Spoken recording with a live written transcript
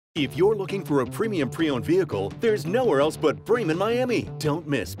If you're looking for a premium pre-owned vehicle, there's nowhere else but Braman, Miami. Don't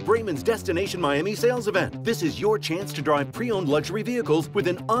miss Braman's Destination Miami sales event. This is your chance to drive pre-owned luxury vehicles with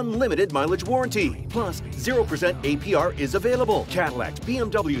an unlimited mileage warranty. Plus, 0% APR is available. Cadillacs,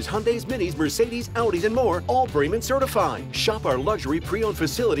 BMWs, Hyundais, Minis, Mercedes, Audis, and more, all Braman certified. Shop our luxury pre-owned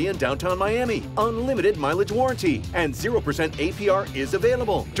facility in downtown Miami. Unlimited mileage warranty and 0% APR is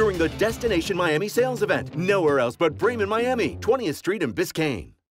available during the Destination Miami sales event. Nowhere else but Braman, Miami, 20th Street in Biscayne.